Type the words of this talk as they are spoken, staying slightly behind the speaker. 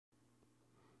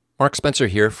Mark Spencer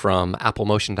here from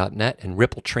applemotion.net and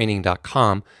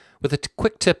rippletraining.com with a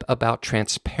quick tip about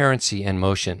transparency and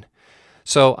motion.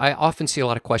 So I often see a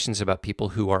lot of questions about people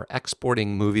who are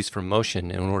exporting movies from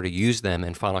Motion in order to use them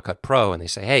in Final Cut Pro, and they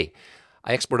say, hey,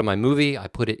 I exported my movie, I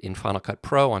put it in Final Cut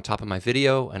Pro on top of my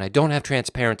video, and I don't have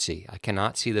transparency. I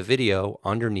cannot see the video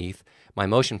underneath my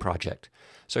Motion project.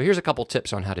 So here's a couple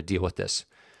tips on how to deal with this.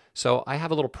 So I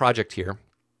have a little project here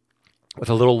with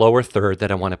a little lower third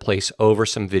that I want to place over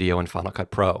some video in Final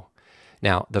Cut Pro.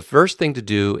 Now, the first thing to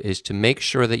do is to make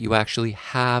sure that you actually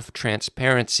have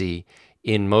transparency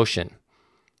in Motion.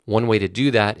 One way to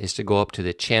do that is to go up to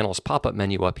the Channels pop-up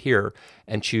menu up here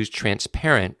and choose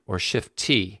Transparent or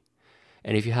Shift-T.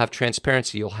 And if you have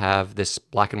transparency, you'll have this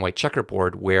black and white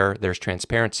checkerboard where there's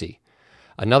transparency.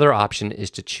 Another option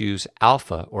is to choose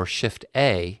Alpha or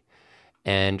Shift-A,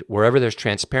 and wherever there's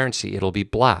transparency, it'll be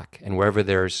black. And wherever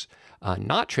there's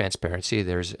not transparency,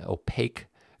 there's opaque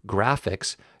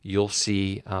graphics, you'll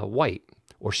see white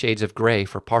or shades of gray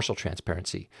for partial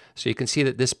transparency. So you can see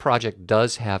that this project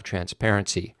does have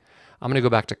transparency. I'm going to go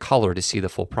back to color to see the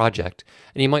full project.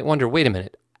 And you might wonder, wait a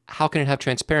minute, how can it have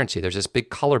transparency? There's this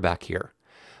big color back here.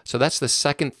 So that's the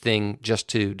second thing just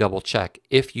to double check.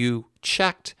 If you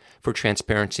checked for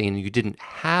transparency and you didn't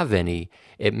have any,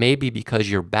 it may be because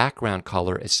your background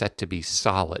color is set to be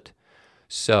solid.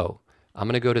 So I'm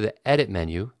going to go to the Edit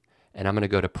menu, and I'm going to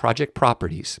go to Project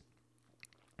Properties.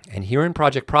 And here in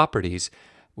Project Properties,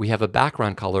 we have a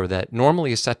background color that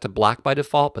normally is set to black by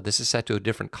default, but this is set to a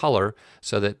different color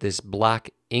so that this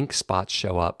black ink spots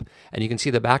show up. And you can see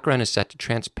the background is set to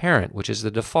transparent, which is the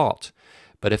default.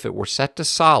 But if it were set to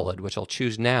solid, which I'll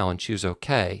choose now and choose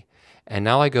OK, and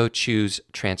now I go choose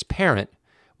transparent,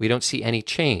 we don't see any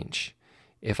change.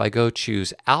 If I go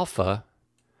choose alpha,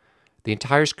 the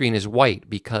entire screen is white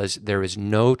because there is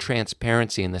no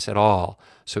transparency in this at all.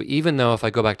 So even though if I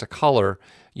go back to color,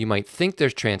 you might think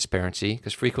there's transparency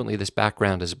because frequently this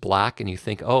background is black and you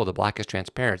think, oh, the black is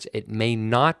transparent. It may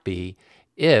not be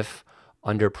if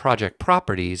under Project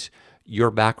Properties,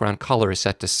 your background color is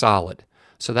set to solid.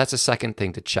 So that's the second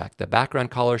thing to check. The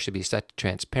background color should be set to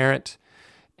transparent,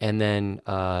 and then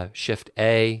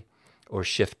Shift-A or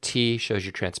Shift-T shows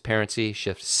you transparency.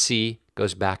 Shift-C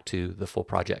goes back to the full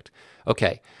project.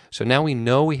 Okay, so now we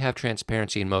know we have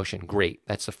transparency in Motion. Great,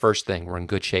 that's the first thing. We're in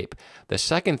good shape. The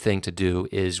second thing to do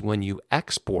is when you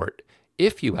export,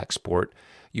 if you export,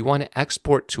 you want to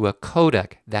export to a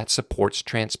codec that supports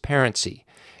transparency.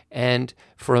 And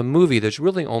for a movie, there's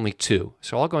really only two.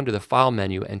 So I'll go into the File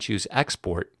menu and choose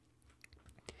Export.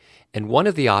 And one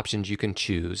of the options you can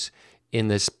choose in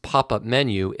this pop-up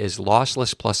menu is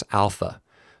Lossless plus Alpha.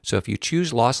 So if you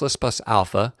choose Lossless plus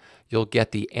Alpha, you'll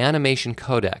get the animation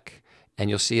codec. And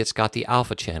you'll see it's got the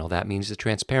alpha channel. That means the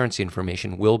transparency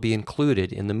information will be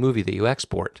included in the movie that you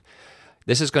export.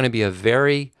 This is going to be a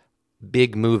very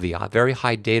big movie, a very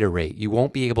high data rate. You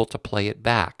won't be able to play it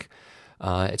back.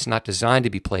 It's not designed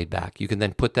to be played back. You can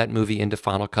then put that movie into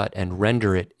Final Cut and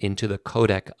render it into the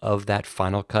codec of that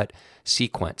Final Cut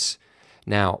sequence.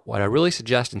 Now, what I really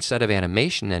suggest instead of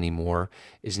animation anymore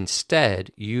is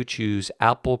instead you choose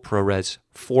Apple ProRes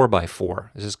 4x4.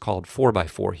 This is called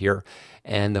 4x4 here.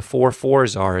 And the 4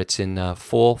 4s are, it's in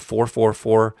full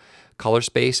 444 color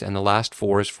space, and the last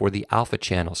 4 is for the alpha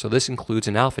channel. So this includes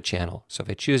an alpha channel. So if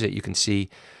I choose it, you can see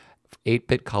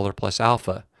 8-bit color plus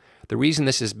alpha. The reason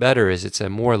this is better is it's a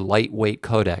more lightweight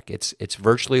codec. It's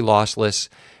virtually lossless,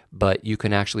 but you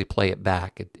can actually play it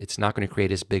back. It's not going to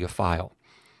create as big a file.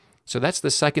 So that's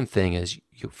the second thing is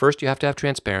first you have to have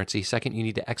transparency. Second, you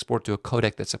need to export to a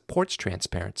codec that supports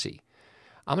transparency.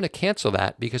 I'm going to cancel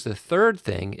that because the third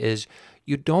thing is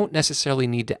you don't necessarily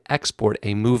need to export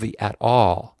a movie at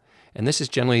all. And this is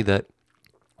generally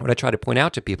what I try to point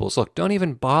out to people is, look, don't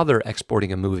even bother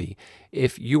exporting a movie.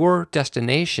 If your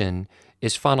destination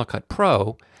is Final Cut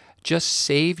Pro, just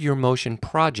save your Motion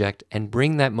project and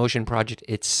bring that Motion project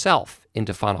itself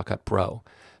into Final Cut Pro.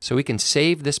 So we can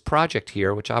save this project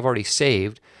here, which I've already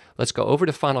saved. Let's go over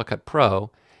to Final Cut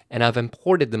Pro, and I've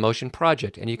imported the Motion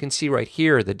project. And you can see right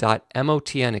here the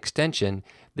 .motn extension.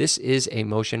 This is a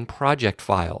Motion project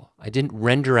file. I didn't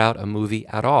render out a movie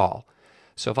at all.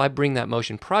 So if I bring that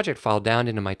Motion project file down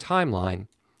into my timeline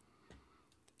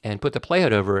and put the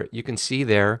playhead over it, you can see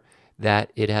there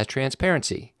that it has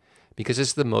transparency because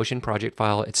it's the Motion project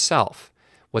file itself.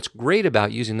 What's great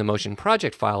about using the Motion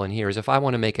project file in here is if I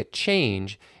want to make a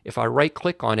change, if I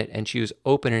right-click on it and choose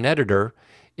Open in Editor,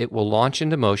 it will launch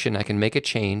into Motion. I can make a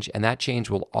change, and that change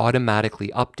will automatically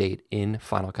update in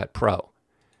Final Cut Pro.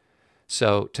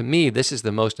 So to me, this is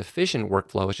the most efficient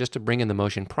workflow, is just to bring in the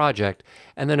motion project.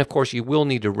 And then of course you will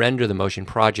need to render the motion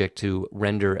project to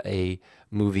render a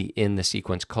movie in the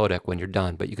sequence codec when you're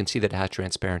done, but you can see that it has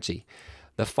transparency.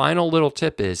 The final little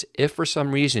tip is, if for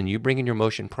some reason you bring in your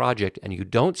motion project and you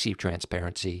don't see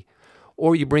transparency,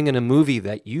 or you bring in a movie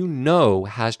that you know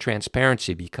has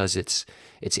transparency because it's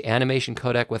animation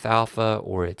codec with alpha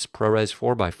or it's ProRes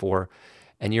 4x4,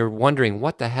 and you're wondering,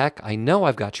 what the heck? I know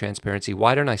I've got transparency.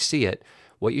 Why don't I see it?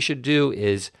 What you should do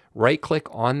is right-click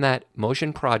on that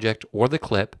motion project or the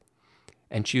clip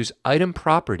and choose Item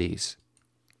Properties.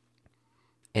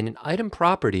 And in Item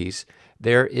Properties,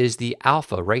 there is the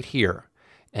alpha right here.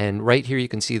 And right here you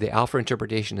can see the alpha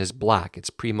interpretation is black. It's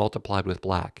pre-multiplied with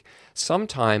black.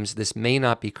 Sometimes this may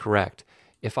not be correct.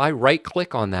 If I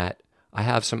right-click on that, I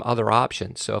have some other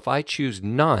options. So if I choose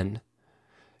None,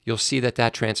 you'll see that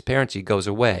that transparency goes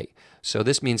away. So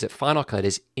this means that Final Cut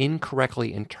is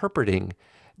incorrectly interpreting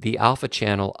the alpha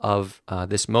channel of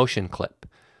this motion clip,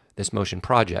 this motion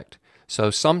project.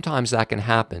 So sometimes that can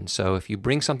happen. So if you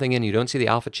bring something in, you don't see the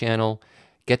alpha channel,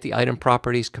 get the Item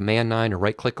Properties, Command 9, or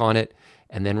right-click on it,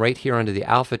 and then right here under the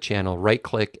alpha channel,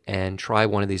 right-click and try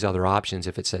one of these other options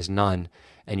if it says None,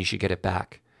 and you should get it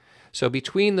back. So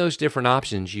between those different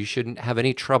options, you shouldn't have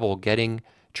any trouble getting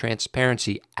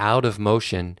transparency out of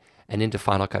Motion and into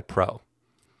Final Cut Pro.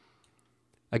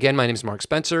 Again, my name is Mark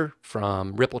Spencer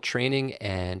from Ripple Training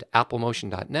and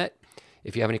AppleMotion.net.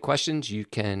 If you have any questions, you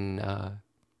can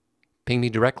ping me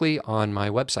directly on my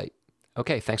website.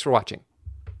 Okay, thanks for watching.